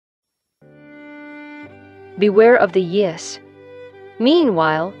beware of the yeast.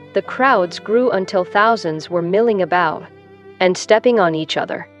 Meanwhile, the crowds grew until thousands were milling about and stepping on each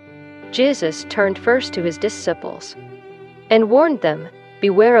other. Jesus turned first to his disciples and warned them,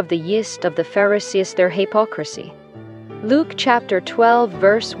 beware of the yeast of the Pharisees, their hypocrisy. Luke chapter 12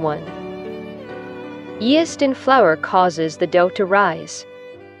 verse 1. Yeast in flour causes the dough to rise.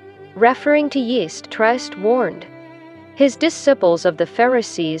 Referring to yeast, Christ warned his disciples of the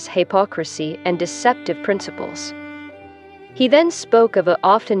Pharisees' hypocrisy and deceptive principles. He then spoke of an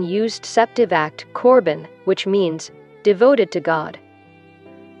often used ceptive act, corban, which means devoted to God.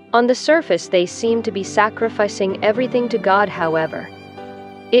 On the surface, they seemed to be sacrificing everything to God, however.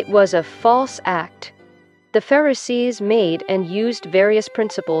 It was a false act. The Pharisees made and used various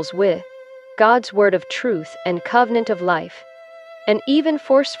principles with God's word of truth and covenant of life, and even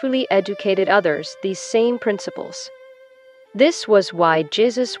forcefully educated others these same principles. This was why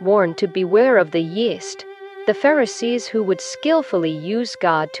Jesus warned to beware of the yeast, the Pharisees who would skillfully use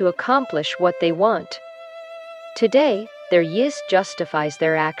God to accomplish what they want. Today, their yeast justifies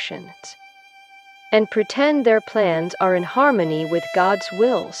their actions and pretend their plans are in harmony with God's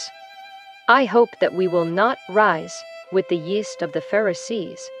wills. I hope that we will not rise with the yeast of the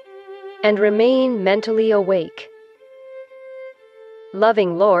Pharisees and remain mentally awake.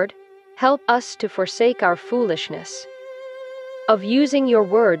 Loving Lord, help us to forsake our foolishness of using your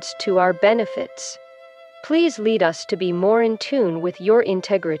words to our benefits. Please lead us to be more in tune with your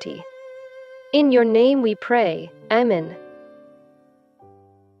integrity. In your name we pray. Amen.